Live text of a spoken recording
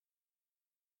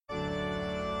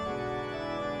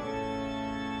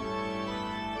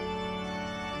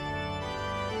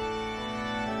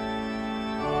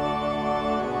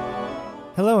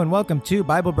Hello and welcome to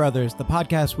Bible Brothers, the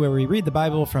podcast where we read the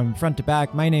Bible from front to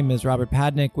back. My name is Robert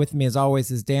Padnick. With me as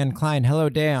always is Dan Klein. Hello,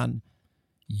 Dan.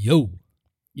 Yo.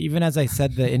 Even as I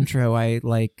said the intro, I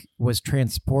was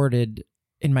transported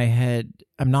in my head.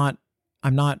 I'm not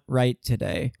right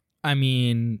today. I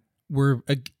mean, we're,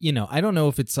 I don't know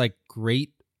if it's like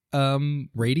great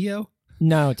radio.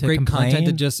 No, to great complain. Content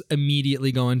to just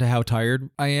immediately go into how tired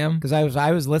I am. Because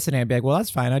I was listening. I'd be like, well, that's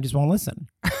fine. I just won't listen.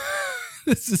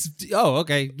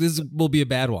 Okay. This will be a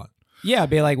bad one. Yeah,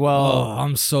 I'd be like, well.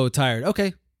 I'm so tired.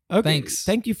 Okay. Thanks.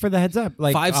 Thank you for the heads up.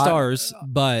 5 stars,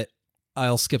 but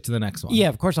I'll skip to the next one. Yeah,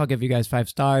 of course I'll give you guys 5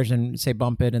 stars and say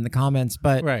bump it in the comments,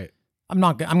 but right. I'm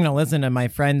going to listen to my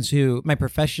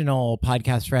professional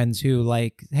podcast friends who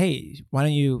hey, why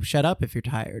don't you shut up if you're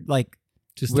tired?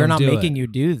 Just we're not don't do making it. you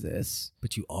do this.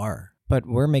 But you are. But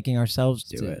we're making ourselves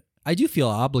do it. I do feel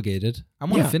obligated. I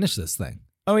want to finish this thing.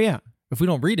 Oh, yeah. If we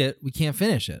don't read it, we can't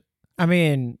finish it.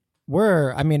 I'm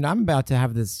about to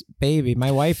have this baby.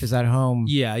 My wife is at home.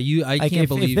 Yeah, I can't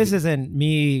believe if this isn't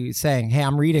me saying, hey,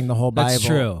 I'm reading the whole Bible. That's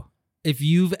true. If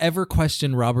you've ever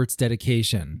questioned Robert's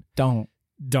dedication, don't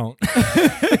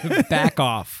back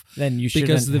off. Then you shouldn't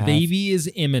because the have. baby is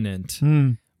imminent.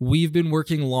 We've been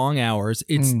working long hours.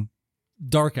 It's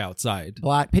dark outside.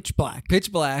 Pitch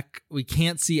black. We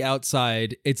can't see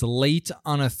outside. It's late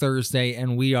on a Thursday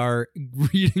and we are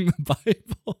reading the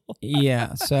Bible.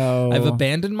 Yeah, so I've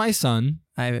abandoned my son.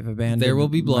 I've abandoned There will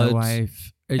be blood. my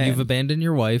wife. And you've abandoned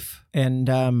your wife. And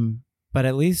but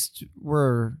at least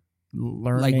we're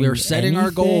learning. We're setting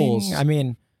our goals. I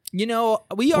mean, we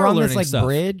we're are on learning this stuff.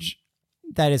 bridge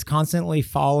that is constantly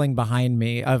falling behind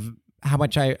me of how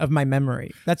much of my memory.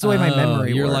 That's the way my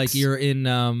memory works. You're in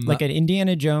like an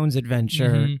Indiana Jones adventure.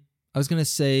 Mm-hmm. I was gonna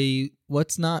say,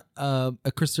 what's not a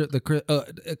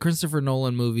Christopher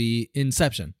Nolan movie,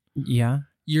 Inception. Yeah.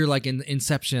 You're like in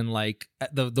Inception, like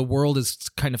the world is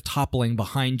kind of toppling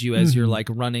behind you as you're like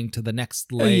running to the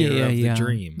next layer of the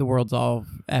dream. The world's all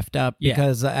effed up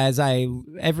because for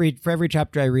every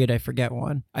chapter I read, I forget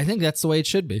one. I think that's the way it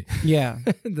should be. Yeah.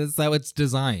 That's how it's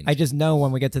designed. I just know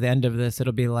when we get to the end of this,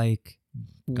 it'll be like,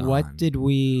 Gone. What did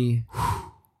we...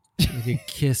 Like a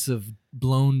kiss of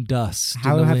blown dust.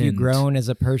 How in the have you wind. grown as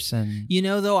a person?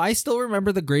 Though, I still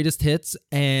remember the greatest hits.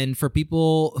 And for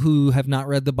people who have not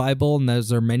read the Bible, and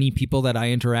those are many people that I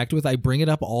interact with, I bring it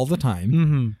up all the time.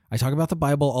 Mm-hmm. I talk about the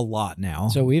Bible a lot now.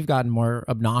 So we've gotten more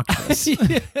obnoxious.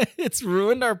 It's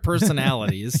ruined our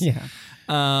personalities. Yeah.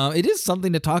 It is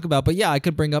something to talk about. But yeah, I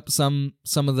could bring up some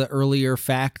of the earlier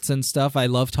facts and stuff. I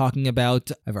love talking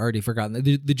about, I've already forgotten,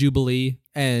 the Jubilee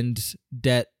and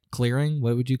debt clearing.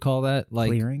 What would you call that?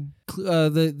 Clearing?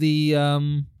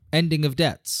 The ending of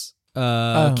debts.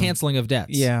 Canceling of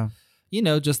debts. Yeah.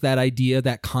 Just that idea,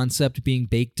 that concept being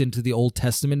baked into the Old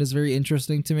Testament is very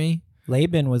interesting to me.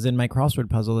 Laban was in my crossword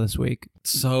puzzle this week.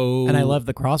 And I love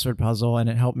the crossword puzzle, and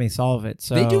it helped me solve it.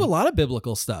 So they do a lot of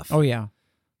biblical stuff. Oh, yeah.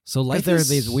 So life there are is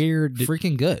these weird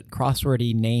freaking good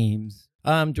crosswordy names.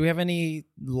 Do we have any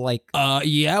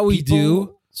yeah, we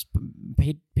do.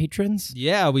 Patrons?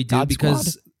 Yeah, we do. God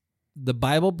because Squad? The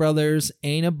Bible Brothers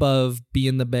ain't above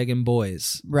being the begging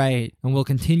boys. Right. And we'll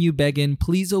continue begging,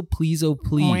 please, oh, please, oh,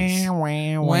 please. Wah,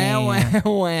 wah, Wah, wah.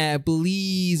 wah, wah.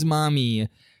 Please, mommy.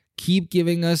 Keep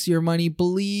giving us your money,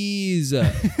 please. The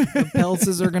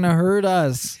Peltzes are going to hurt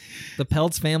us. The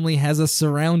Peltz family has us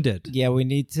surrounded. Yeah, we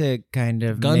need to kind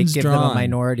of give them a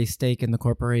minority stake in the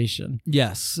corporation.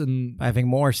 Yes. And by having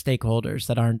more stakeholders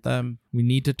that aren't them. We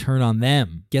need to turn on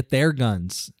them, get their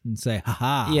guns, and say,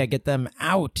 ha-ha. Yeah, get them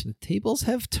out. The tables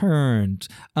have turned.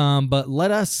 But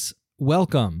let us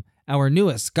welcome our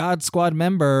newest God Squad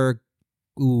member.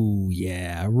 Ooh,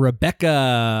 yeah,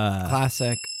 Rebecca.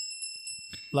 Classic.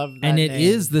 Love that And it name.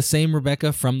 is the same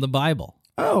Rebecca from the Bible.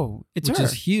 Oh, it's which her.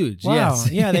 is huge. Wow.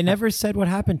 Yes. Yeah, they never said what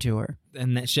happened to her.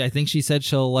 And I think she said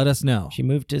she'll let us know. She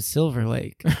moved to Silver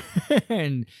Lake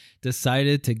and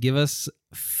decided to give us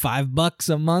 $5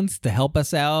 a month to help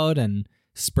us out and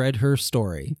spread her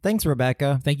story. Thanks,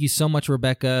 Rebecca. Thank you so much,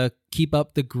 Rebecca. Keep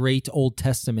up the great Old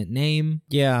Testament name.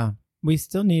 Yeah. We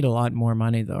still need a lot more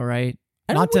money, though, right?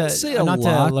 Not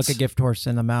to look a gift horse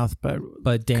in the mouth, but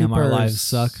damn, Cooper's our lives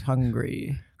suck.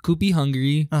 Hungry. Coopy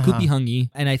hungry. Coopy hungry.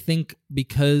 And I think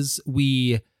because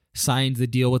we signed the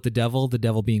deal with the devil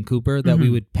being Cooper, that we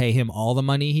would pay him all the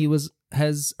money he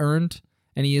has earned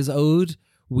and he is owed.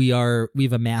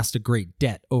 We've amassed a great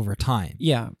debt over time.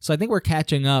 Yeah. So I think we're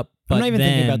catching up. But I'm not even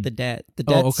thinking about the debt. The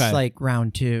debt's like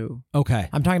round 2. Okay.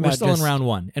 I'm talking about we're still in round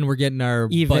 1 and we're getting our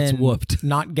butts whooped.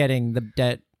 Not getting the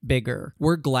debt bigger.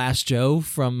 We're Glass Joe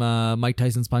from Mike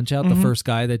Tyson's Punch-Out, the first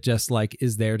guy that just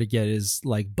is there to get his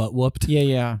butt whooped.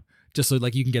 Yeah. just so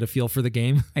like you can get a feel for the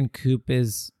game. And Coop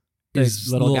is the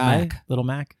Is little Lil guy, Mac. Little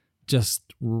Mac. Just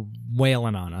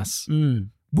wailing on us. Mm.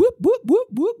 Whoop, whoop, whoop,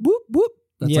 whoop, whoop, whoop.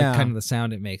 That's Yeah. like kind of the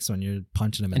sound it makes when you're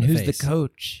punching him in And the who's face. the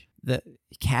coach? The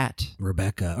Cat.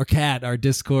 Rebecca. Or Cat, our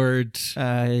Discord.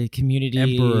 Community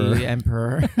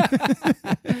emperor.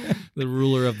 The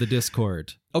ruler of the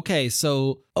Discord. Okay,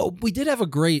 so we did have a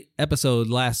great episode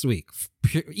last week.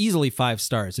 Easily 5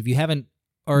 stars. If you haven't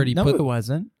already No, put... it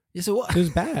wasn't. Yes, it was. It was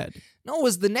bad. No, it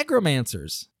was the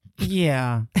Necromancers.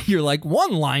 Yeah. You're like,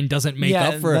 one line doesn't make Yeah,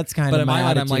 up for that's kind but of in my my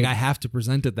mind, I'm like, attitude. I have to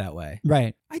present it that way.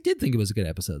 Right. I did think it was a good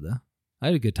episode, though. I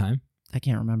had a good time. I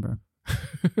can't remember.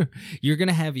 You're going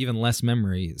to have even less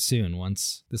memory soon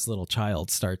once this little child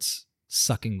starts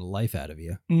sucking the life out of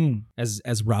you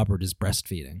as Robert is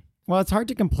breastfeeding. Well, it's hard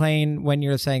to complain when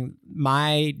you're saying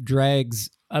my dregs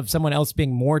of someone else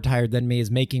being more tired than me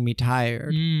is making me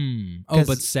tired. Oh, 'Cause-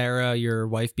 but Sarah, your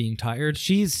wife, being tired?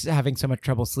 She's having so much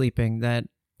trouble sleeping that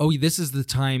Oh, this is the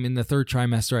time in the 3rd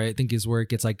trimester, I think, is where it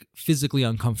gets like physically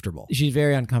uncomfortable. she's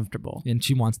very uncomfortable. And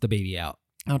she wants the baby out.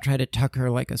 I'll try to tuck her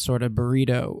like a sort of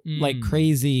burrito, like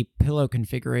crazy pillow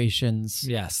configurations.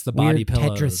 Yes, the body Weird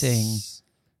pillows. Tetrising.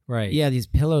 Right. Yeah, these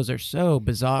pillows are so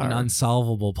bizarre. An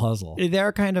unsolvable puzzle.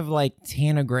 They're kind of like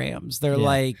tanagrams. They're Yeah.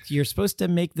 like, you're supposed to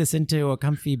make this into a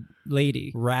comfy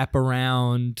lady. Wrap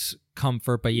around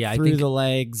comfort, but yeah, Through the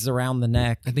legs, around the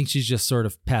neck. I think she's just sort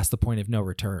of past the point of no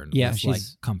return. Yeah, with, like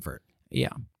she's- comfort. Yeah.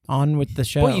 On with the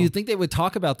show. Boy, you'd think they would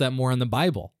talk about that more in the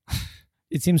Bible.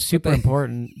 It seems super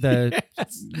important. The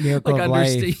Yes. miracle Like of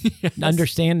life. yes.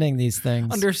 Understanding these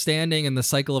things. Understanding and the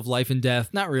cycle of life and death.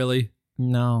 Not really.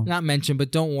 No. Not mentioned,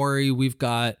 but don't worry. We've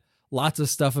got lots of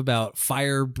stuff about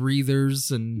fire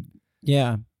breathers and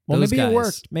Yeah. Well, Those maybe guys. it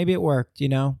worked. Maybe it worked, you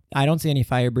know? I don't see any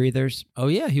fire breathers. oh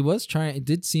yeah, he was trying. It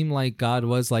did seem like God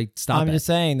was like, stop I'm it. just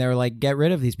saying, they were like, get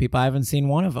rid of these people. I haven't seen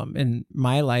one of them in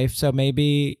my life. So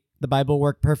maybe the Bible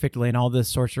worked perfectly and all the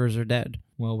sorcerers are dead.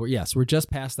 Well, we're just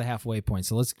past the halfway point,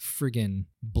 so let's friggin'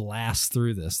 blast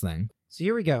through this thing. So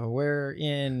here we go. We're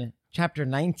in chapter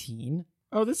 19.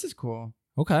 Oh, this is cool.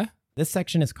 Okay. This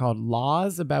section is called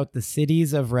Laws About the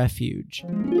Cities of Refuge.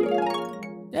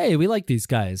 Hey, we like these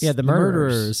guys. Yeah, the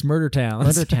murderers. Murder Towns.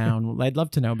 Murder Town. I'd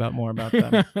love to know more about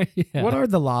them. Yeah. What are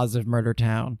the laws of Murder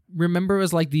Town? Remember, it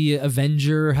was like the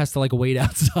Avenger has to like wait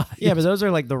outside. Yeah, but those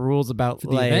are like the rules about For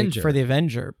the Avenger. for the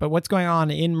Avenger. But what's going on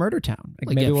in Murder Town?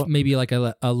 Like Like maybe like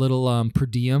a little per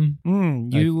diem.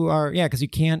 you are because you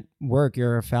can't work.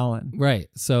 You're a felon. Right.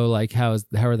 So like how are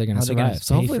they going to How are they gonna survive?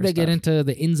 So pay hopefully for they get stuff? into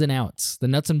the ins and outs, the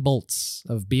nuts and bolts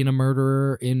of being a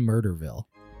murderer in Murderville.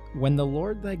 When the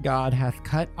Lord thy God hath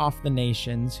cut off the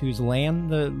nations, whose land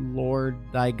the Lord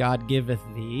thy God giveth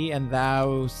thee, and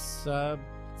thou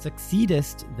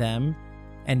succeedest them,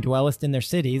 and dwellest in their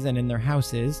cities and in their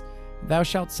houses, thou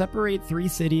shalt separate 3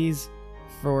 cities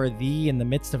for thee in the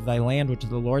midst of thy land, which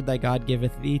the Lord thy God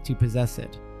giveth thee to possess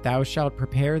it. Thou shalt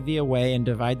prepare thee a way and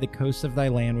divide the coasts of thy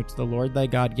land, which the Lord thy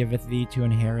God giveth thee to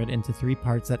inherit, into 3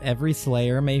 parts, that every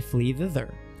slayer may flee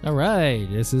thither. All right.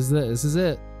 This is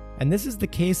it. And this is the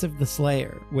case of the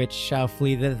slayer, which shall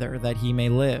flee thither, that he may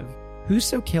live.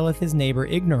 Whoso killeth his neighbor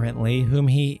ignorantly, whom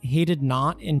he hated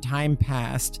not in time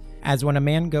past, as when a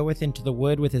man goeth into the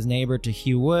wood with his neighbor to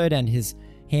hew wood, and his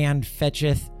hand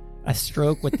fetcheth a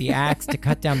stroke with the axe to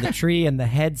cut down the tree, and the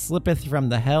head slippeth from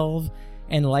the helve,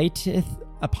 and lighteth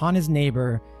upon his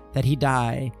neighbor, that he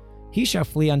die, he shall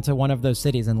flee unto one of those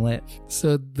cities and live.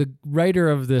 So the writer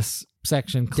of this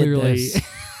section clearly this.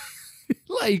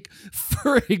 like,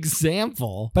 for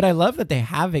example, But I love that they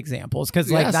have examples because,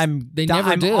 Yes, they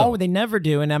never do. Oh, they never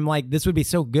do, and I'm like, this would be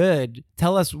so good.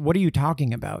 Tell us, what are you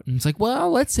talking about? it's like, well,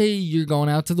 let's say you're going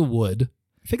out to the wood.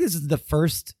 I think this is the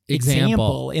first Example.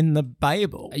 example in the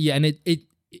Bible. Yeah, and it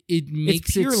makes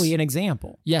It's purely an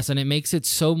example. yes, and it makes it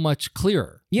so much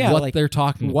clearer Yeah, what like, they're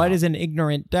talking about. What is an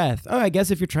ignorant death? Oh, I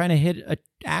guess if you're trying to hit an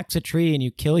axe a tree and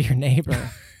you kill your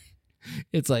neighbor.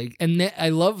 It's like, and I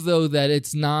love though that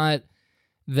it's not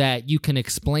that you can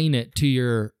explain it to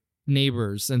your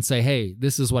neighbors and say, hey,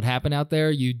 this is what happened out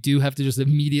there. You do have to just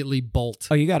immediately bolt.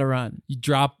 Oh, you got to run. You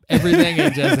drop everything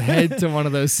and just head to one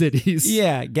of those cities.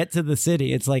 Yeah, get to the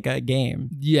city. It's like a game.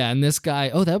 Yeah, and this guy,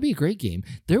 oh, that would be a great game.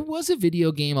 There was a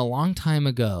video game a long time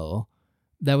ago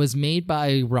that was made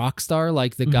by Rockstar,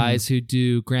 like the guys who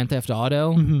do Grand Theft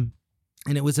Auto, and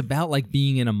it was about like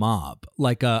being in a mob,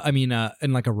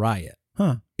 in like a riot.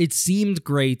 Huh. It seemed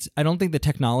great. I don't think the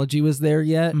technology was there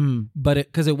yet, but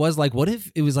because it was like, what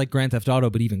if it was like Grand Theft Auto,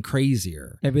 but even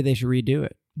crazier? Maybe they should redo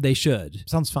it. They should.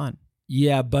 Sounds fun.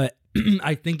 Yeah, but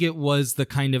I think it was the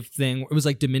kind of thing, it was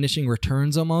like diminishing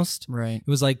returns almost. Right. It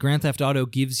was like Grand Theft Auto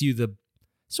gives you the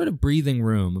sort of breathing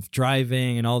room of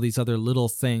driving and all these other little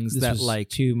things This that was like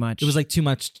too much. it was like too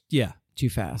much. Yeah. too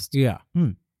fast. Yeah.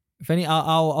 Hmm. If any,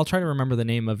 I'll try to remember the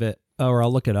name of it, or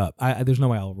I'll look it up. There's no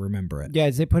way I'll remember it. Yeah,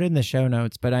 they put it in the show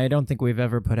notes, but I don't think we've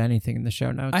ever put anything in the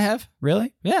show notes. I have.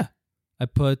 Really? Yeah. I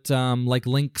put like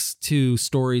links to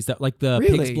stories that like the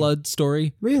Really? pig's blood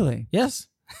story. Really? Yes.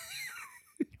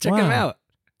 Check Wow. them out.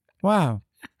 Wow.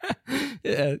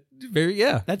 Yeah.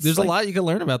 That's There's like- a lot you can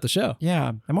learn about the show.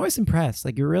 Yeah, I'm always impressed.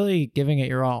 Like, you're really giving it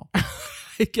your all.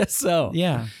 I guess so.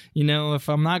 Yeah. You know, if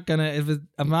I'm not going to,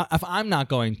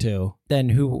 Then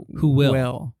who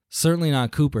will? Certainly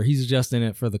not Cooper. He's just in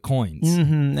it for the coins.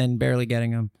 Mm-hmm, and barely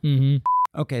getting them.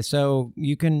 Mm-hmm. Okay, so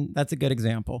that's a good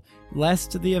example.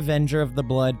 Lest the avenger of the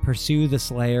blood pursue the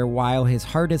slayer while his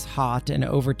heart is hot and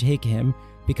overtake him,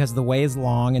 because the way is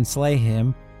long, and slay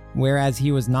him, whereas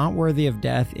he was not worthy of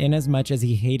death, inasmuch as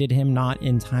he hated him not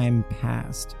in time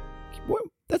past. What?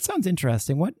 That sounds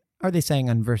interesting. What are they saying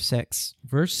on verse 6?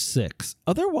 Verse 6.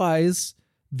 Otherwise,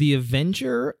 the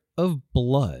avenger of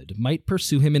blood might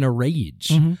pursue him in a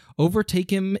rage,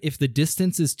 overtake him if the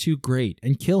distance is too great,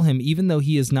 and kill him even though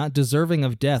he is not deserving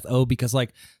of death. Oh, because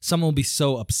like someone will be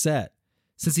so upset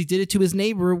since he did it to his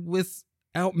neighbor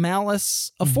without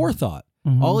malice aforethought.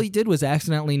 All he did was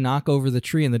accidentally knock over the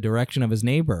tree in the direction of his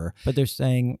neighbor. But they're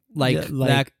saying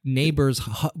That neighbor's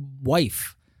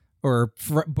wife or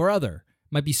brother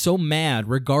might be so mad,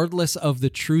 regardless of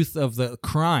the truth of the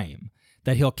crime,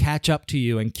 that he'll catch up to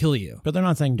you and kill you. But they're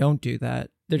not saying don't do that.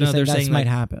 They're just No, saying they're that might saying, like,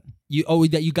 happen.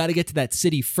 That you got to get to that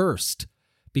city first,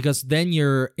 because then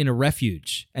you're in a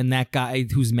refuge, and that guy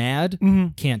who's mad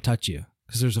can't touch you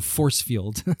because there's a force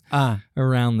field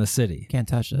around the city. Can't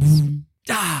touch this.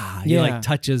 He like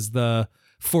touches the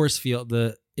force field.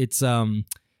 It's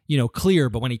clear,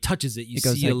 but when he touches it, you It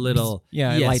goes see like, a little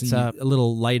it lights up. a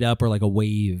little light up, or like a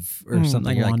wave or something.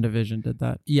 Like You're WandaVision did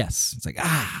that. yes, it's like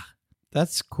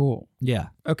That's cool. yeah.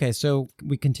 Okay, so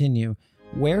we continue.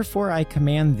 Wherefore I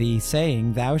command thee,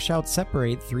 saying, Thou shalt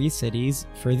separate 3 cities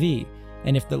for thee.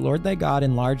 And if the Lord thy God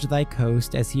enlarge thy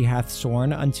coast, as he hath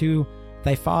sworn unto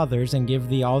thy fathers, and give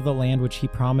thee all the land which he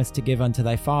promised to give unto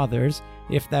thy fathers,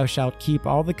 if thou shalt keep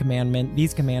all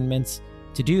these commandments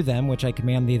to do them, which I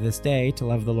command thee this day, to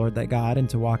love the Lord thy God, and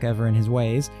to walk ever in his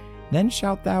ways, then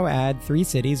shalt thou add 3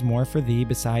 cities more for thee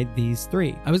beside these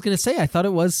 3. I was gonna say, I thought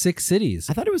it was 6 cities.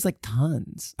 I thought it was like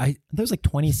tons. I thought it was like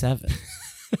 27.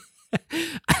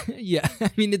 yeah,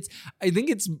 I mean, I think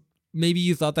it's maybe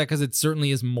you thought that because it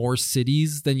certainly is more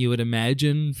cities than you would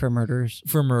imagine For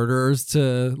murders.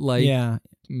 to like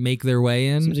make their way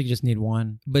in. Seems like you just need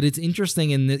one. But it's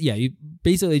interesting in that, you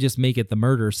basically just make it the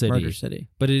murder city. Murder city.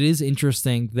 But it is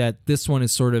interesting that this one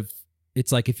is sort of,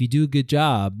 it's like, if you do a good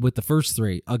job with the first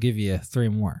 3, I'll give you 3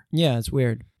 more. Yeah, it's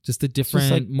weird. Just a different,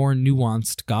 like- more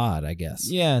nuanced God, I guess.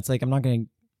 Yeah, it's like I'm not going to...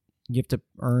 You have to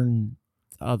earn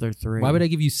the other 3. Why would I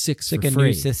give you 6 It's for like a free?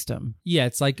 new system. Yeah,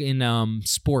 it's like in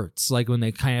sports, like when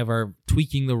they kind of are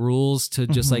tweaking the rules to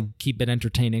just like keep it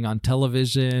entertaining on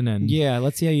television and Yeah,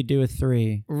 let's see how you do with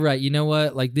 3. right. You know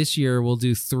what? Like this year we'll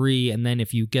do 3, and then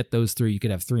if you get those 3, you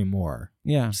could have 3 more.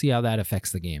 Yeah, See how that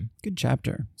affects the game. good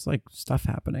chapter. It's like stuff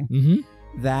happening.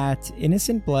 Mm-hmm. That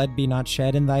innocent blood be not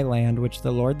shed in thy land, which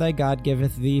the Lord thy God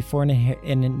giveth thee for an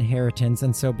inheritance,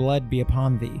 and so blood be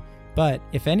upon thee. But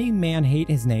if any man hate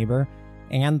his neighbor,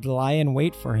 and lie in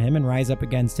wait for him, and rise up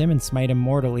against him, and smite him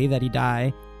mortally, that he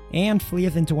die, and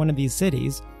fleeth into one of these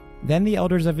cities, then the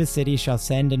elders of his city shall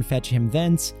send and fetch him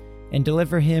thence, and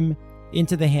deliver him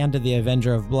into the hand of the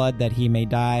avenger of blood, that he may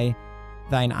die.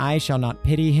 Thine eye shall not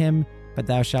pity him, but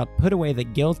thou shalt put away the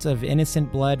guilt of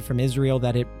innocent blood from Israel,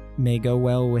 that it may go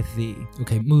well with thee.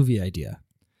 Okay, movie idea.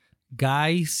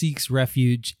 Guy seeks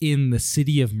refuge in the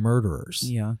city of murderers,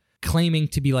 Yeah. claiming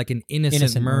to be like an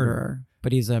innocent murderer,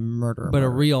 But he's a murderer. but a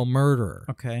real murderer.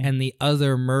 Okay. And the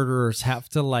other murderers have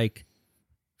to like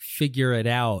figure it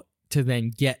out to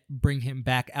then bring him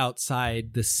back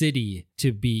outside the city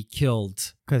to be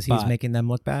killed. Because he's by- making them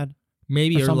look bad?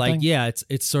 Maybe, or or like, something?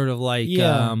 it's sort of like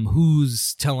Yeah.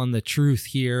 who's telling the truth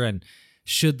here, and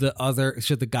should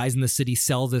the guys in the city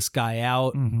sell this guy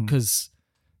out Mhm. because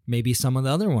maybe some of the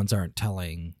other ones aren't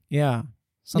telling. Yeah.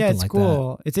 Something Yeah, it's like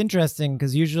cool. It's interesting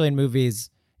because usually in movies,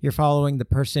 you're following the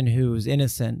person who's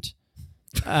innocent.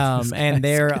 And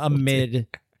they're amid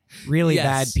really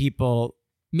Yes. bad people.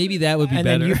 Maybe that would be And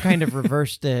better. then you've kind of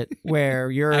reversed it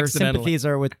where your Accidentally. sympathies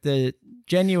are with the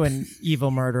genuine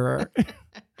evil murderer.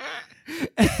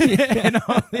 And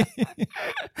all the-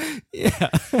 yeah.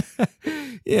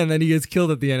 Yeah, and then he gets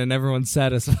killed at the end and everyone's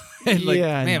satisfied. Like,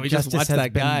 yeah, man, we just justice watched has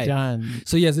that been guy. done.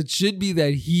 So yes, it should be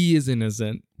that he is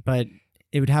innocent. But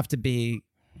it would have to be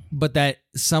but that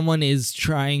someone is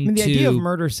trying the to... idea of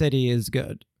Murder City is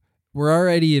good. We're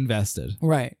already invested.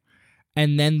 Right.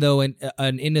 And then, though,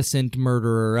 an innocent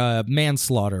murderer, a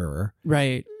manslaughterer,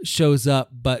 right, shows up,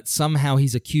 but somehow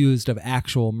he's accused of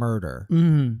actual murder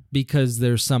because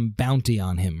there's some bounty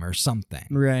on him or something.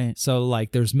 Right. So,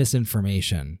 like, there's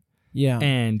misinformation. Yeah.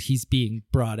 And he's being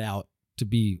brought out to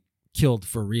be killed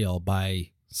for real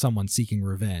by someone seeking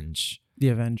revenge. The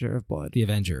Avenger of Blood. The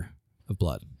Avenger of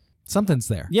Blood. Something's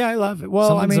there. Yeah, I love it.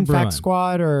 Well, Something's Fact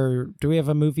Squad, or do we have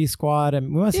a movie squad?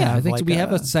 And we must have. I think we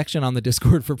have a section on the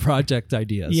Discord for project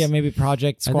ideas. Yeah, maybe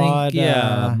Project Squad.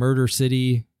 I think, Murder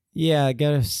City. Yeah,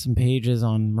 get us some pages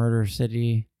on Murder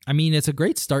City. I mean, it's a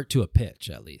great start to a pitch,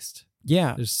 at least.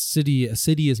 Yeah. A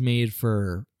city is made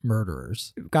for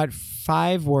murderers. We've got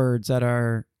 5 words that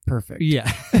are perfect.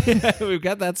 Yeah. We've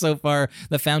got that so far.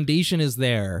 The foundation is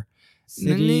there.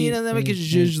 City then we can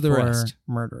judge the rest.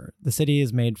 Murderer. The city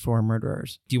is made for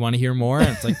murderers. Do you want to hear more?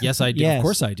 It's like, yes, I do. Yes. Of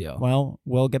course I do. Well,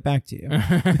 we'll get back to you.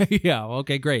 Yeah.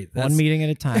 Okay, great. One meeting at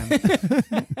a time.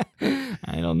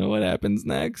 I don't know what happens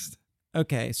next.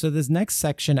 Okay, so this next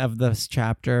section of this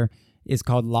chapter is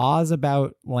called Laws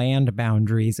About Land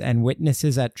Boundaries and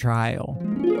Witnesses at Trial.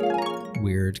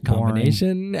 Weird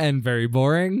combination and very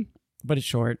boring. But it's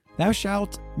short. Thou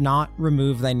shalt not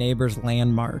remove thy neighbor's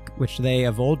landmark, which they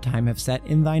of old time have set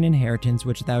in thine inheritance,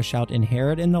 which thou shalt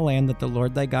inherit in the land that the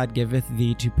Lord thy God giveth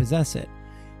thee to possess it.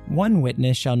 One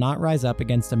witness shall not rise up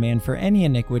against a man for any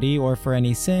iniquity or for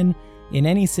any sin. In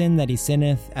any sin that he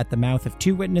sinneth, at the mouth of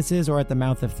 2 witnesses or at the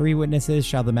mouth of 3 witnesses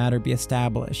shall the matter be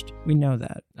established. We know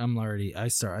that. I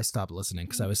stopped listening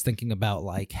because I was thinking about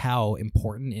like how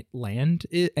important land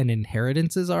and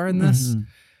inheritances are in this. Mm-hmm.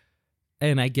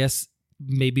 And I guess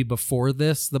maybe before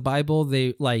this, the Bible,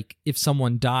 they like, if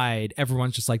someone died,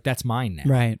 everyone's just like, that's mine now.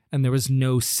 Right. And there was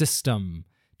no system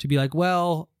to be like,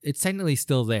 well, it's technically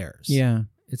still theirs. Yeah.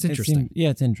 It's interesting.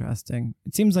 It's interesting.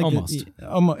 It seems like almost. Yes.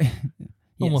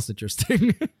 Almost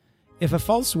interesting. If a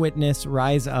false witness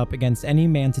rise up against any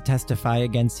man to testify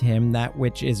against him that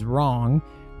which is wrong,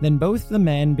 then both the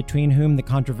men between whom the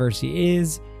controversy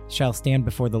is shall stand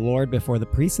before the Lord, before the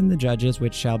priests and the judges,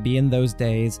 which shall be in those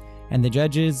days, and the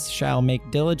judges shall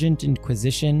make diligent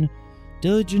inquisition.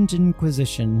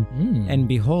 And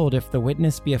behold, if the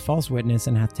witness be a false witness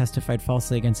and hath testified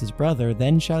falsely against his brother,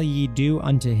 then shall ye do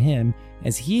unto him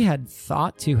as he had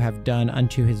thought to have done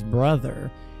unto his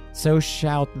brother. So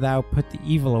shalt thou put the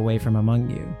evil away from among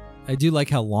you. I do like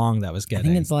how long that was getting. I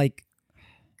think it's like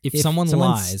if someone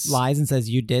lies and says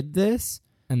you did this,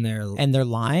 and they're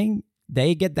lying,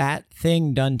 they get that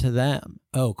thing done to them.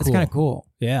 Oh, cool. It's kind of cool.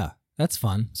 Yeah, that's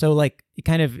fun. So like it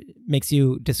kind of makes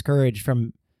you discouraged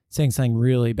from saying something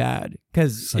really bad,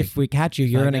 because if we catch you,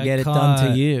 you're going to get it done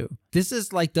to you. This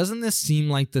is like, doesn't this seem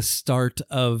like the start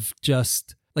of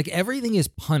just like everything is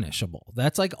punishable?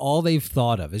 That's like all they've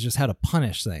thought of is just how to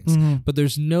punish things. Mm-hmm. But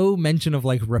there's no mention of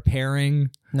like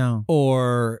repairing, no,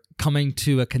 or coming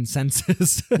to a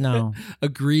consensus, no,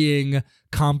 agreeing,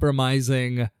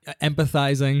 compromising,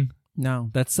 empathizing. No,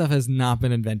 that stuff has not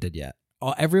been invented yet.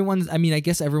 I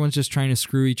guess everyone's just trying to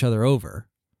screw each other over.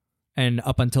 And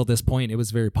up until this point, it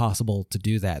was very possible to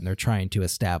do that. And they're trying to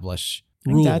establish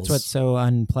rules. That's what's so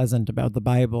unpleasant about the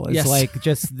Bible is like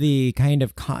just the kind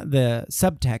of the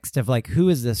subtext of like, who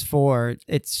is this for?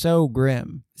 It's so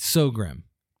grim. So grim.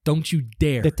 Don't you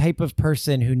dare. The type of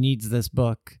person who needs this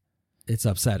book. It's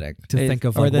upsetting to think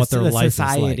of like what their life is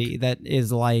like. Society that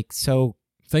is like so.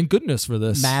 Thank goodness for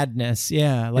this. Madness.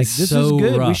 Yeah. Like it's this so is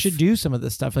good. Rough. We should do some of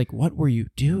this stuff. Like, what were you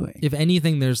doing? If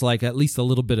anything, there's like at least a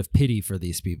little bit of pity for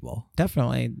these people.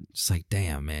 Definitely. Just like,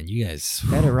 damn, man, you guys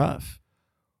had it rough.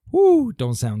 Woo,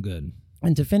 don't sound good.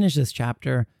 And to finish this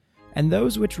chapter, and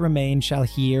those which remain shall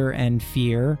hear and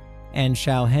fear, and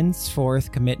shall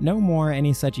henceforth commit no more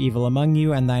any such evil among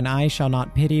you, and thine eye shall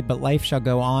not pity, but life shall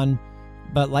go on.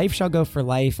 But life shall go for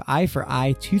life, eye for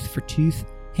eye, tooth for tooth,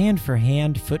 hand for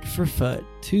hand, foot for foot.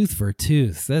 Tooth for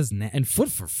tooth. That's and foot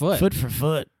for foot. Foot for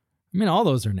foot. I mean, all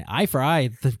those are eye for eye.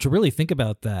 To really think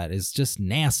about that is just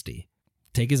nasty.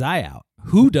 Take his eye out.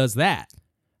 Who does that?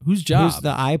 Whose job? Who's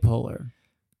the eye puller?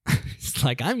 It's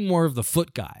like, I'm more of the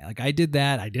foot guy. Like, I did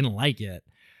that. I didn't like it.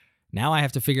 Now I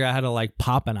have to figure out how to like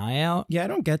pop an eye out. Yeah, I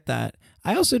don't get that.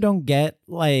 I also don't get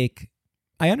like,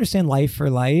 I understand life for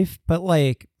life, but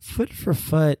like foot for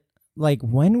foot, like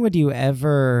when would you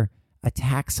ever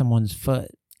attack someone's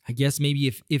foot? I guess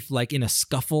maybe if like in a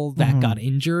scuffle that got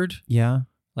injured. Yeah.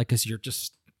 Like, because you're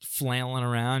just flailing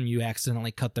around, you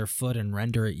accidentally cut their foot and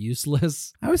render it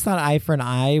useless. I always thought eye for an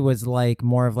eye was like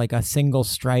more of like a single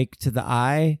strike to the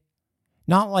eye.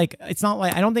 Not like, it's not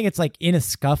like, I don't think it's like in a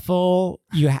scuffle,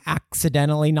 you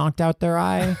accidentally knocked out their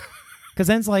eye. Because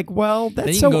then it's like, well, that's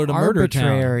then you so can go to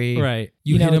arbitrary. Murder Town. Right.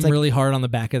 You hit them really hard on the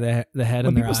back of the head When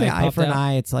and their people say eye for an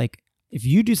eye, it's like, if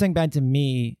you do something bad to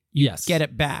me, you get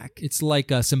it back. It's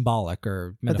like symbolic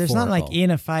or metaphorical. But there's not like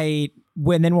in a fight,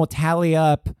 when then we'll tally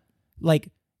up, like,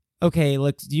 okay,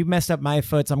 look, you messed up my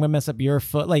foot, so I'm going to mess up your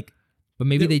foot. Like, but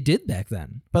maybe they did back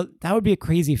then. But that would be a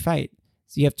crazy fight.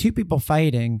 So you have two people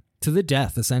fighting. To the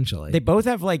death, essentially. They both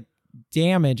have like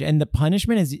damage, and the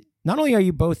punishment is not only are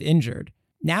you both injured,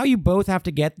 now you both have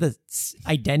to get the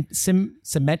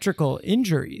symmetrical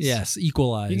injuries. Yes,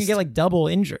 equalized. You can get like double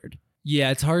injured. Yeah,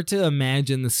 it's hard to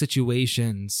imagine the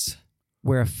situations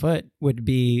where a foot would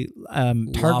be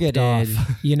targeted,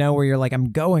 where you're like,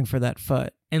 I'm going for that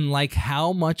foot. And like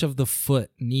how much of the foot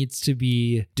needs to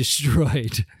be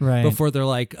destroyed before they're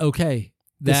like, okay,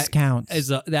 this counts.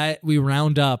 That we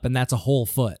round up and that's a whole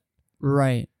foot.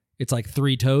 Right. It's like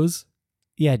 3 toes.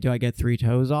 Yeah, do I get 3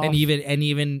 toes off? And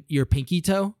even your pinky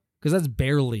toe? Because that's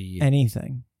barely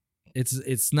anything.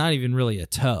 It's not even really a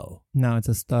toe. No, it's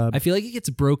a stub. I feel like it gets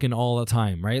broken all the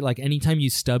time, right? Like anytime you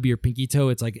stub your pinky toe,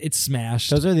 it's like it's smashed.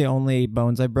 Those are the only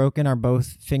bones I've broken are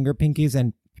both finger pinkies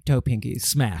and toe pinkies.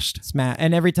 Smashed.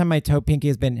 And every time my toe pinky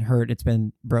has been hurt, it's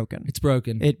been broken. It's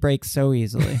broken. It breaks so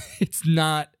easily. It's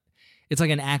like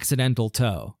an accidental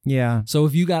toe. Yeah. So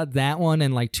if you got that one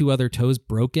and like 2 other toes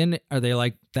broken, are they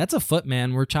like, that's a foot,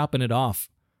 man, we're chopping it off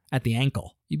at the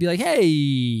ankle? You'd be like,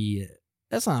 hey,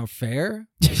 that's not fair.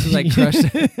 This is like crushed.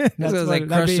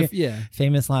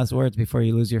 Famous last words before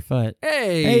you lose your foot.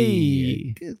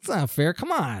 Hey, it's not fair.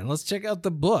 Come on, let's check out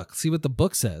the book. See what the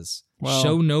book says. Well,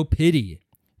 show no pity.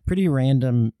 Pretty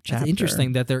random chapter. It's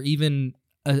interesting that they're even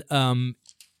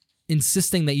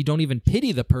insisting that you don't even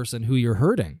pity the person who you're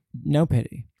hurting. No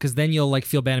pity. Because then you'll like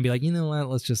feel bad and be like, you know what,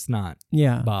 let's just not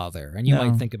bother. And you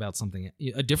might think about something,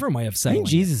 a different way of saying it. I think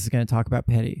Jesus is going to talk about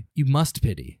pity. You must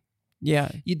pity.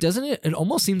 Yeah. It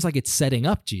almost seems like it's setting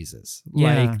up Jesus.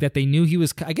 Yeah. Like that they knew he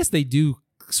was, I guess they do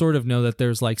sort of know that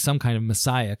there's like some kind of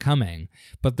Messiah coming,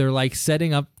 but they're like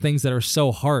setting up things that are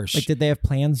so harsh. Like, did they have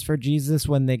plans for Jesus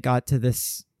when they got to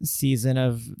this season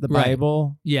of the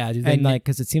Bible? Yeah. And like,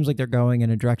 because it seems like they're going in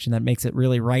a direction that makes it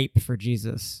really ripe for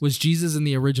Jesus. Was Jesus in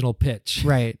the original pitch?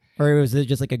 Right. Or was it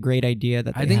just like a great idea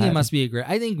that they I think had? it must be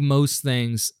I think most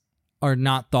things are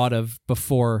not thought of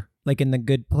before. Like in The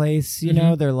Good Place, you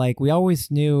know, they're like, we always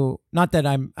knew, not that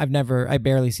I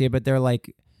barely see it, but they're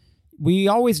like, we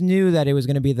always knew that it was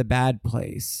going to be the bad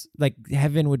place. Like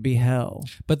heaven would be hell.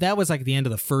 But that was like the end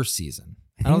of the first season.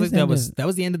 I don't think that was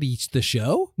the end of the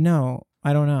show? No,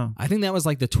 I don't know. I think that was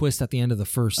like the twist at the end of the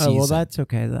first season. Oh, well, that's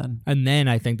okay then. And then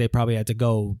I think they probably had to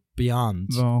go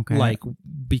beyond. Oh, okay. Like,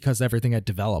 because everything had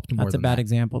developed more. That's a bad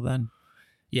example then.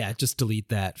 Yeah, just delete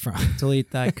that from.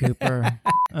 Delete that, Cooper.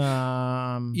 You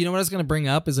know what I was going to bring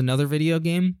up is another video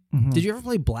game. Mm-hmm. Did you ever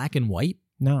play Black and White?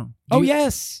 No.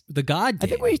 Yes, the God game. I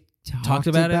think we talked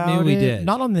about it. Maybe we did.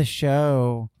 Not on this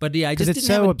show. But yeah, I just it's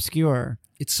so obscure.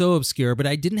 It's so obscure. But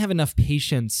I didn't have enough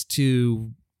patience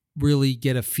to really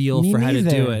get a feel for how to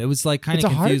do it. It was like kind of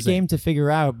confusing. It's a hard game to figure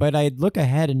out. But I'd look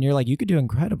ahead and you're like, you could do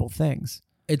incredible things.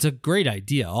 It's a great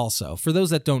idea. Also, for those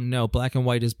that don't know, Black and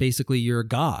White is basically you're a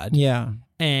god. Yeah.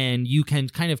 And you can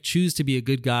kind of choose to be a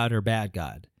good god or bad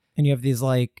god. And you have these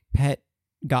like pet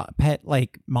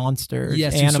like monsters,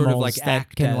 animals sort of like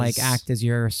that can like act as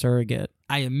your surrogate.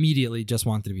 I immediately just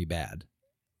wanted to be bad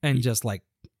and just like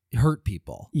hurt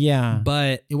people. Yeah.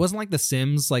 But it wasn't like The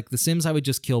Sims. Like The Sims, I would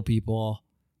just kill people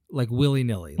like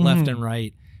willy-nilly, left and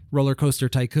right. Roller Coaster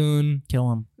Tycoon. Kill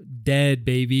them. Dead,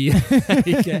 baby.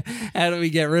 How do we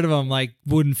get rid of them? Like,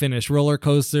 wouldn't finish. Roller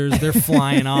coasters, they're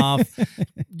flying off.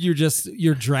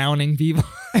 You're drowning people.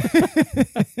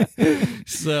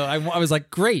 So I was like,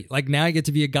 great. Like, now I get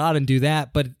to be a god and do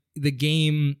that. But the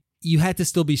game, you had to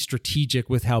still be strategic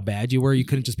with how bad you were. You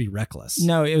couldn't just be reckless.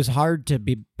 No, it was hard to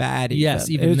be bad. Yes,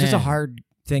 even. It was just a hard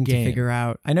thing to figure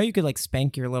out. I know you could like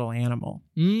spank your little animal.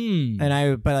 But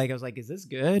I was like, is this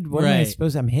good? What am I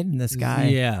supposed to? I'm hitting this guy.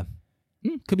 Yeah.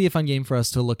 Could be a fun game for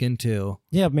us to look into.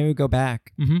 Yeah, maybe we go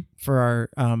back for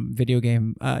our video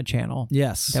game channel.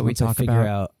 Yes. That we talk figure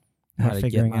about out how to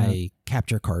get my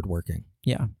capture card working.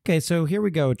 Yeah. Okay, so here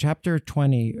we go. Chapter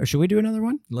 20. Or should we do another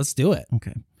one? Let's do it.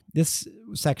 Okay. This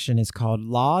section is called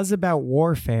Laws About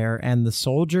Warfare and the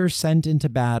Soldier Sent into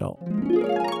Battle.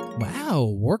 Wow,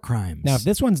 war crimes. Now, if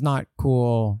this one's not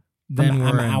cool, then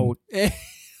I'm out.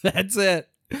 That's it.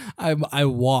 I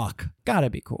walk. Gotta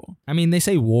be cool. I mean, they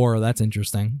say war. That's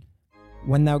interesting.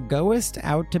 When thou goest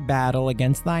out to battle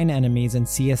against thine enemies and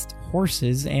seest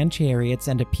horses and chariots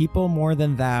and a people more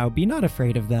than thou, be not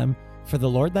afraid of them, for the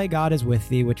Lord thy God is with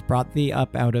thee, which brought thee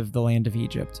up out of the land of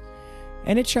Egypt.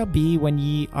 And it shall be, when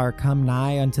ye are come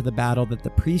nigh unto the battle, that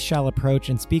the priest shall approach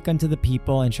and speak unto the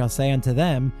people, and shall say unto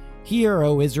them, Hear,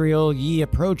 O Israel, ye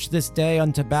approach this day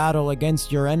unto battle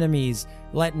against your enemies.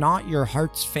 Let not your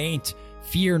hearts faint.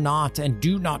 Fear not, and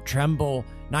do not tremble,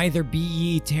 neither be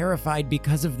ye terrified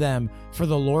because of them. For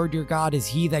the Lord your God is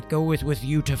he that goeth with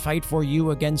you to fight for you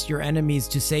against your enemies,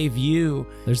 to save you.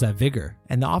 There's that vigor.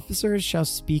 And the officers shall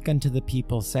speak unto the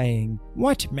people, saying,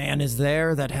 What man is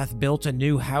there that hath built a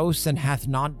new house, and hath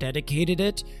not dedicated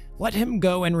it? Let him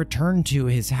go and return to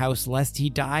his house, lest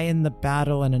he die in the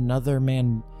battle, and another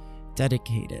man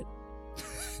dedicate it.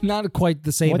 Not quite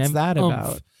the same. What's that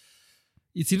about?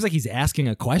 It seems like he's asking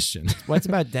a question. What's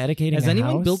about dedicating Has a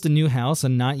anyone house? built a new house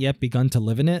and not yet begun to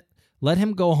live in it? Let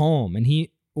him go home, and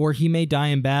he may die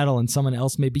in battle, and someone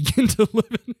else may begin to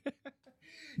live in it.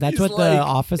 That's He's what like- the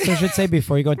officer should say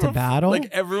before you go into battle? Like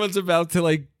everyone's about to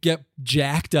like get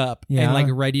jacked up Yeah. and like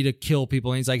ready to kill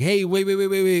people, and he's like, "Hey,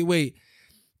 wait!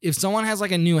 If someone has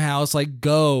like a new house, like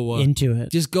go into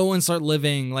it. just go and start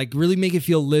living. Like really make it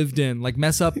feel lived in. Like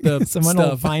mess up the Someone will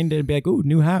stuff. find it and be like, ooh,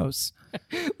 new house.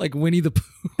 Like Winnie the Pooh."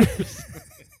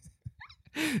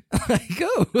 Like,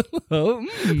 oh,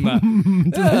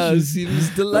 hello. Seems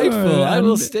delightful. I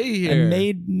will stay here.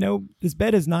 And this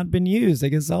bed has not been used. I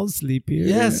guess I'll sleep here.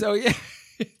 Yes, oh yeah.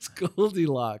 It's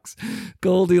Goldilocks.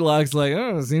 Goldilocks like,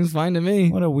 oh, seems fine to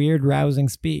me. What a weird, rousing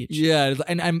speech. Yeah,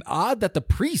 and I'm odd that the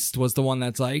priest was the one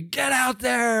that's like, get out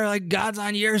there, like God's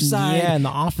on your side. Yeah, and the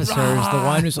officer is the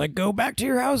one who's like, go back to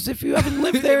your house if you haven't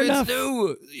lived there If enough. It's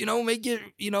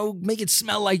new, make it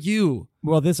smell like you.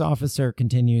 Well, this officer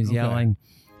continues yelling,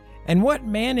 And what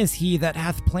man is he that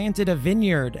hath planted a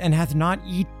vineyard, and hath not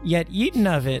yet eaten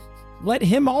of it? Let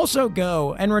him also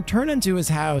go, and return unto his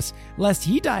house, lest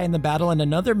he die in the battle, and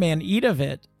another man eat of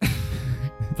it.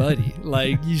 Buddy,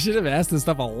 like, you should have asked this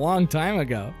stuff a long time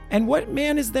ago. And what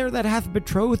man is there that hath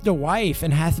betrothed a wife,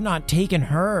 and hath not taken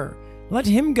her? Let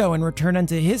him go and return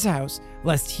unto his house,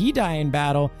 lest he die in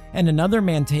battle, and another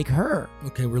man take her.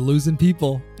 Okay, we're losing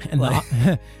people. And,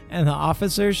 and the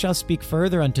officers shall speak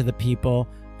further unto the people,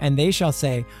 and they shall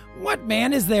say, What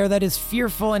man is there that is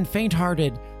fearful and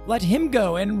faint-hearted? Let him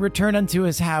go and return unto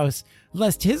his house,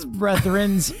 lest his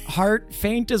brethren's heart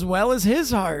faint as well as his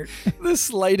heart. The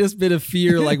slightest bit of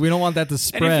fear, like, we don't want that to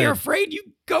spread. And if you're afraid, you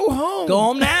go home. Go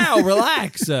home now.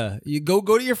 Relax. You go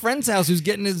to your friend's house who's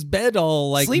getting his bed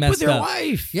all like Sleep messed with your up.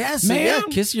 wife. Yes, man. yeah.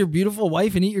 Kiss your beautiful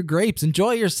wife and eat your grapes.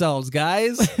 Enjoy yourselves,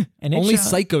 guys. And Only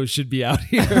psychos should be out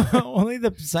here. Only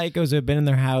the psychos who have been in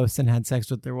their house and had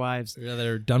sex with their wives. Yeah,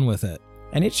 they're done with it.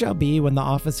 And it shall be, when the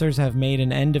officers have made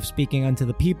an end of speaking unto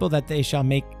the people, that they shall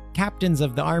make captains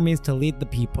of the armies to lead the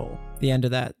people. The end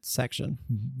of that section.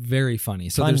 Very funny.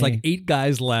 So there's like 8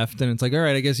 guys left, and it's like, all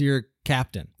right, I guess you're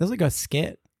captain. That was like a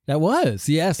skit. That was,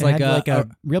 yes, It like had a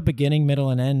real beginning, middle,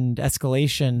 and end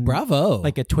escalation. bravo.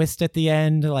 Like a twist at the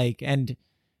end. And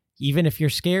even if you're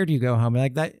scared, you go home.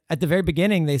 Like that at the very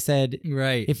beginning, they said,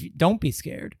 right. don't be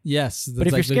scared. Yes, But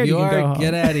if you're scared, you can go home.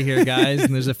 Get out of here, guys.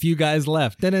 And there's a few guys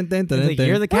left. Dun, dun, dun, dun, It's like, dun.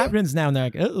 you're the captains now, and they're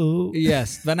like, uh-oh.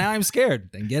 Yes, but now I'm scared.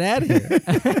 Then get out of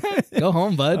here. Go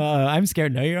home, bud. I'm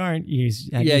scared. No, you aren't. You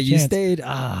had Yeah, your you chance. stayed.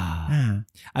 I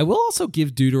will also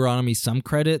give Deuteronomy some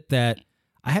credit that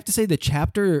I have to say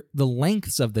the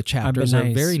lengths of the chapters are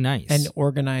very nice and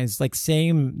organized, like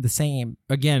the same.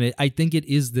 Again, I think it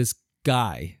is this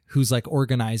guy who's like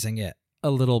organizing it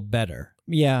a little better.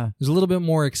 Yeah, There's a little bit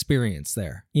more experience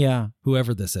there. yeah,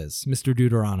 Whoever this is, Mr.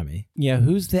 Deuteronomy. yeah.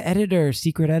 Who's the editor?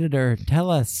 Secret editor? Tell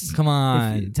us. Come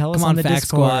on, tell us come on on, the Fact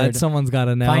Discord. Squad. Someone's got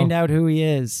to know. Find out who he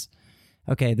is.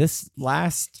 Okay, this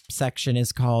last section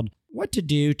is called What to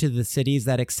Do to the Cities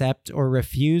That Accept or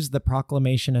Refuse the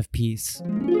Proclamation of Peace.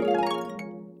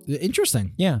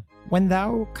 Interesting. Yeah. When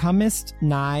thou comest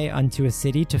nigh unto a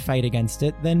city to fight against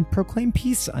it, then proclaim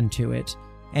peace unto it.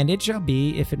 And it shall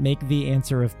be, if it make thee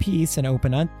answer of peace and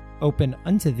open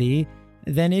unto thee,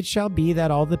 then it shall be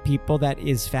that all the people that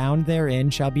is found therein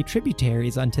shall be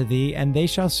tributaries unto thee, and they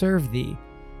shall serve thee.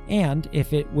 And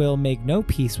if it will make no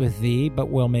peace with thee, but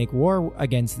will make war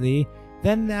against thee,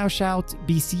 then thou shalt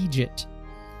besiege it.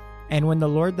 And when the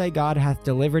Lord thy God hath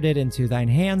delivered it into thine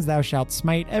hands, thou shalt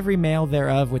smite every male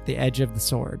thereof with the edge of the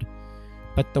sword.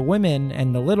 But the women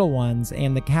and the little ones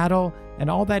and the cattle and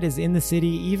all that is in the city,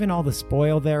 even all the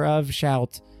spoil thereof,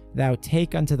 shalt thou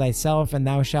take unto thyself, and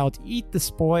thou shalt eat the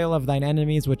spoil of thine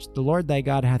enemies which the Lord thy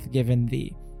God hath given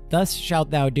thee. Thus shalt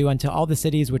thou do unto all the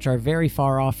cities which are very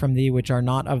far off from thee, which are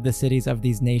not of the cities of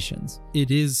these nations.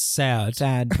 It is sad.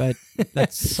 Sad, but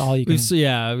that's all you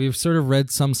can... We've sort of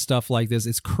read some stuff like this.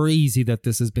 It's crazy that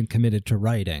this has been committed to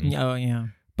writing. Oh, yeah.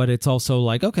 But it's also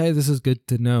like, okay, this is good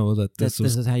to know that this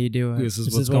is how you do it. This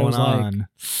is what's what it going was like. on.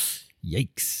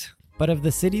 Yikes. But of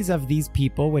the cities of these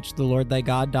people, which the Lord thy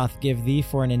God doth give thee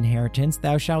for an inheritance,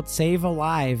 thou shalt save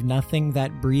alive nothing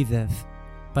that breatheth,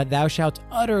 but thou shalt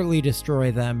utterly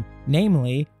destroy them,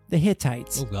 namely the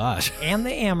Hittites, Oh gosh. and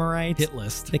the Amorites, Hit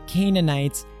list. the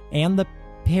Canaanites, and the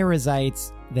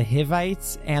Perizzites, the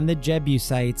Hivites, and the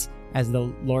Jebusites, as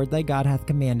the Lord thy God hath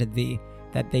commanded thee,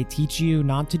 that they teach you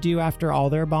not to do after all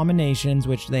their abominations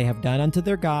which they have done unto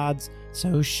their gods,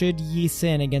 so should ye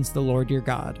sin against the Lord your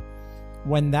God.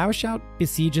 When thou shalt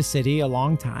besiege a city a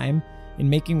long time, in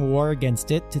making war against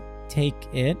it to take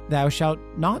it, thou shalt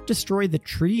not destroy the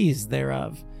trees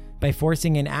thereof, by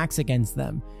forcing an axe against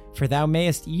them. For thou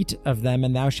mayest eat of them,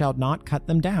 and thou shalt not cut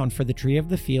them down, for the tree of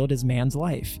the field is man's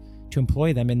life, to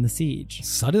employ them in the siege.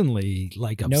 Suddenly,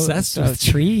 like, No, obsessed so with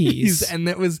trees. And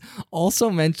it was also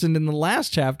mentioned in the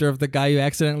last chapter of the guy who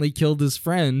accidentally killed his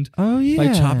friend Oh yeah,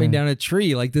 by chopping down a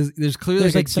tree. Like, there's clearly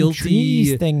There's like like a some guilty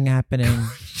trees thing happening.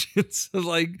 It's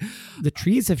like, The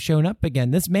trees have shown up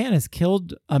again. This man has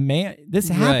killed a man. This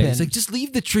right. happened. It's like, just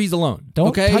leave the trees alone. Don't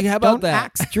okay, touch, how about don't that?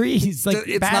 axe trees. Like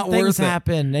It's bad not things worth it.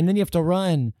 happen, and then you have to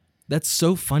run. That's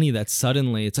so funny that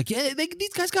suddenly it's like, yeah, these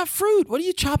guys got fruit. What are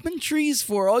you chopping trees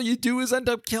for? All you do is end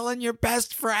up killing your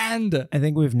best friend. I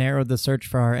think we've narrowed the search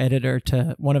for our editor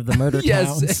to one of the murder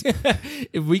towns.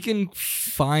 If we can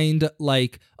find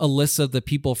like a list of the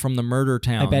people from the murder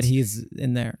towns, I bet he's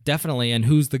in there. definitely. And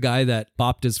who's the guy that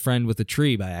bopped his friend with a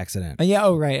tree by accident? Yeah.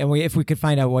 Oh, right. And if we could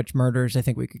find out which murders, I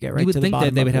think we could get right you would to the think bottom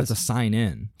that they of would have this. to sign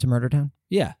in. To Murder Town.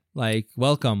 Yeah, like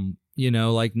welcome.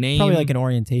 Like name. Probably like an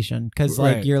orientation, because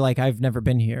Right. like you're like, I've never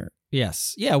been here.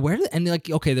 Yes. Yeah. And like,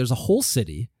 okay, there's a whole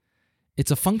city. It's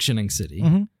a functioning city.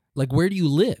 Mhm. Like, where do you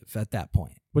live at that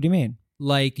point? What do you mean?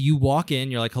 Like, you walk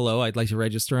in, you're like, hello, I'd like to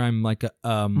register. I'm like,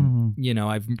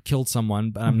 I've killed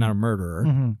someone, but I'm not a murderer.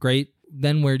 Mhm. Great.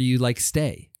 Then where do you like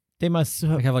stay? They must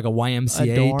Like have like a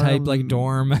YMCA dorm, type like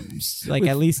dorm like with-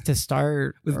 at least to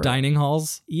start with or- dining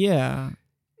halls. Yeah.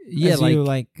 Yeah, As like you,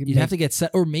 like you'd have to get set,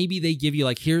 or maybe they give you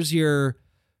like, here's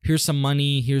some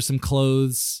money, here's some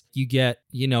clothes. You get,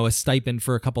 a stipend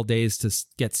for a couple days to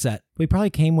get set. We probably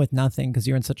came with nothing because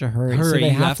you're in such a hurry. So Hurry, they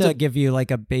you have have to to- give you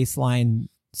like a baseline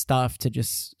stuff to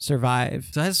just survive.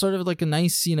 So that's sort of like a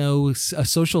nice, a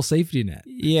social safety net.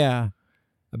 Yeah.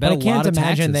 I bet But I a lot can't of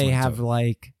imagine taxes they went to have it.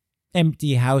 like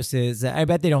empty houses. I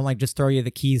bet they don't like just throw you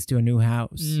the keys to a new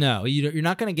house. No, you're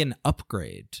not going to get an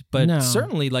upgrade, but No.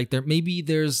 certainly like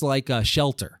there's like a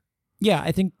shelter, Yeah,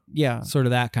 I think, yeah. sort of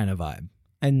that kind of vibe.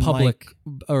 And Public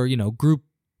like, or, group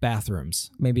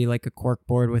bathrooms. maybe like a cork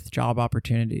board with job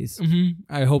opportunities. Mm-hmm.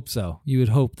 I hope so. You would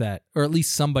hope that, or at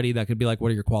least somebody that could be like,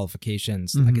 what are your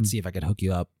qualifications? I could see if I could hook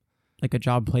you up. Like a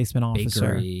job placement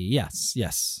officer. Bakery.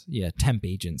 Yes. Yeah. Temp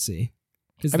agency.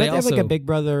 I bet they have like a Big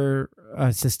Brother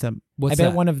system. What's I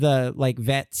bet that? one of the like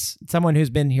vets, someone who's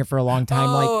been here for a long time,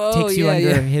 Oh, takes you yeah, under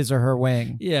yeah. his or her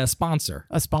wing. Yeah, sponsor.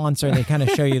 A sponsor, they kind of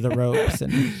show you the ropes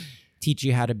and teach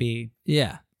you how to be,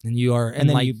 Yeah. And you are, and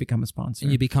then like, you become a sponsor.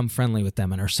 and you become friendly with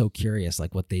them and are so curious,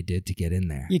 like what they did to get in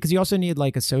there. Yeah, because you also need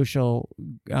like a social.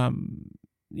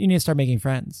 You need to start making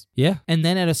friends. Yeah. And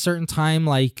then at a certain time,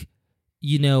 like,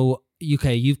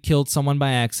 okay, you've killed someone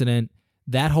by accident.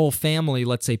 That whole family,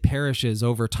 let's say, perishes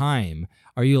over time.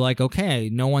 Are you like, okay,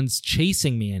 no one's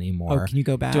chasing me anymore? Oh, can you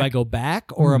go back? Do I go back,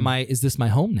 or is this my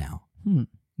home now?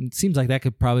 It seems like that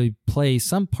could probably play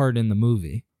some part in the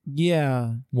movie,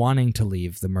 Yeah, wanting to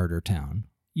leave the murder town.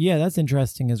 yeah, that's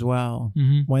interesting as well.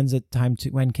 Mm-hmm. When's it time to?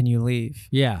 When can you leave?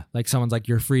 Yeah, like someone's like,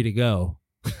 you're free to go.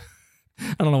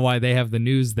 I don't know why they have the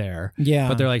news there, Yeah,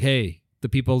 but they're like, hey, the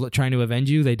people trying to avenge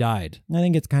you, they died. I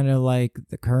think it's kind of like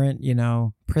the current,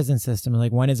 prison system.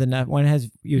 Like, when is enough? When has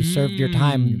you served your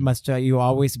time? Must you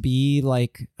always be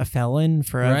like a felon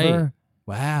forever?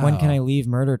 Wow. When can I leave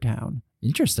Murder Town?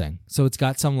 Interesting. So it's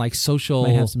got some like social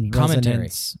Might have some commentary.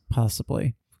 resonance,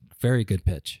 possibly. Very good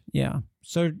pitch. Yeah.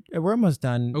 So we're almost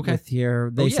done Okay. with here.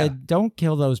 They yeah. said, don't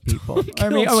kill those people. Kill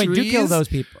do kill trees? those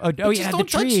people. Oh Just yeah, don't the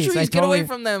touch trees. trees. I Get away totally,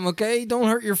 from them, okay? Don't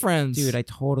hurt your friends. dude, I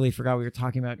totally forgot we were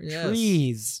talking about Yes.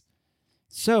 trees.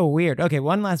 So weird. Okay,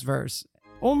 one last verse.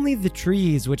 Only the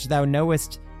trees which thou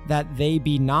knowest that they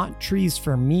be not trees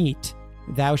for meat,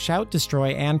 thou shalt destroy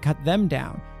and cut them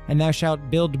down, and thou shalt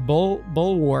build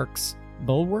bulwarks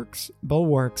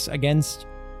against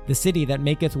the city that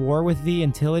maketh war with thee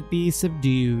until it be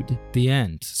subdued. The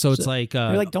end. So it's like,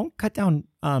 They're like, don't cut down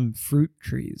fruit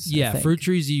trees. I yeah, think. fruit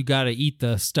trees, you got to eat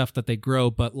the stuff that they grow,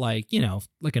 but like,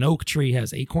 like an oak tree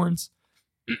has acorns.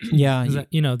 Yeah. That,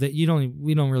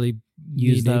 we don't really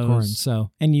Use need those. acorns,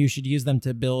 so And you should use them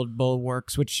to build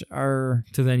bulwarks, which are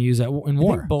to then use in I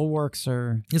war. think bulwarks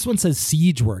are. This one says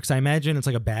siege works. I imagine it's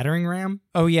like a battering ram.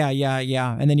 Oh yeah.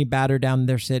 And then you batter down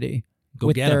their city Go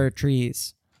with get 'em. their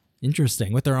trees.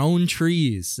 Interesting. With their own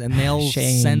trees, and they'll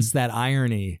Shame. sense that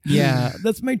irony. Yeah,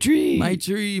 that's my tree. My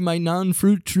tree, my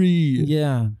non-fruit tree.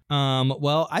 Yeah,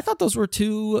 Well, I thought those were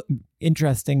two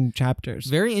interesting chapters.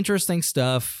 very interesting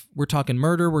stuff. We're talking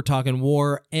murder, we're talking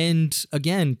war, and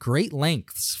again, great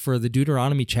lengths for the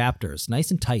Deuteronomy chapters. Nice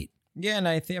and tight. Yeah, and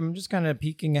I think I'm just kind of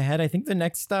peeking ahead. I think the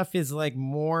next stuff is like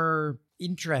more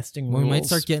interesting rules. We might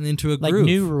start getting into a like groove.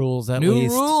 new rules at New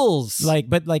least. rules.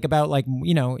 But about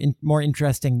more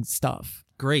interesting stuff.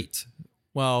 Great.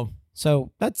 Well,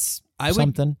 So that's I would-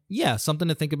 something. yeah, something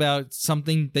to think about.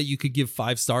 Something that you could give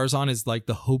 5 stars on is like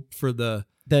the hope for the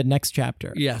Next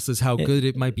chapter. yes, is how good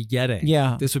it might be getting.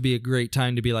 Yeah. This would be a great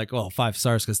time to be like, oh, 5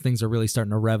 stars because things are really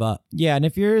starting to rev up. Yeah, and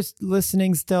if you're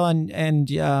listening still and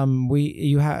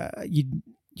you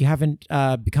haven't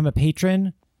become a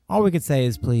patron, all we could say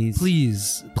is please.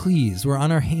 Please, we're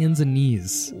on our hands and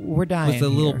knees We're dying with the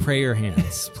little here. prayer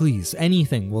hands. Please,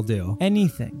 anything will do.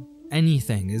 Anything.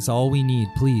 Anything is all we need.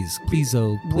 Please, We're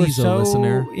so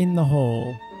listener. in the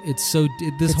hole. It's so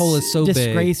this It's hole is so big.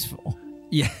 disgraceful.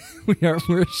 Yeah,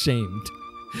 we're ashamed.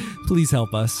 Please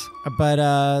help us. But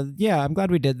yeah, I'm glad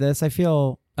we did this. I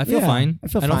feel fine. I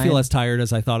feel I don't fine. feel as tired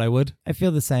as I thought I would. I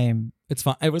feel the same. It's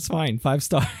fine. It was fine. 5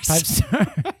 stars. 5 stars.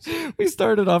 We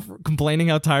started off complaining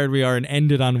how tired we are and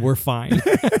ended on we're fine.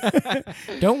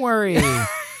 Don't worry,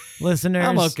 listeners.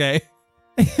 I'm okay.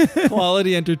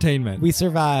 Quality entertainment. We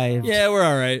survived. Yeah, we're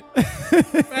all right. I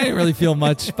didn't really feel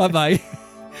much. Bye-bye.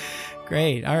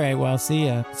 Great. All right. Well, see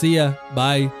ya. See ya.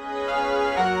 Bye.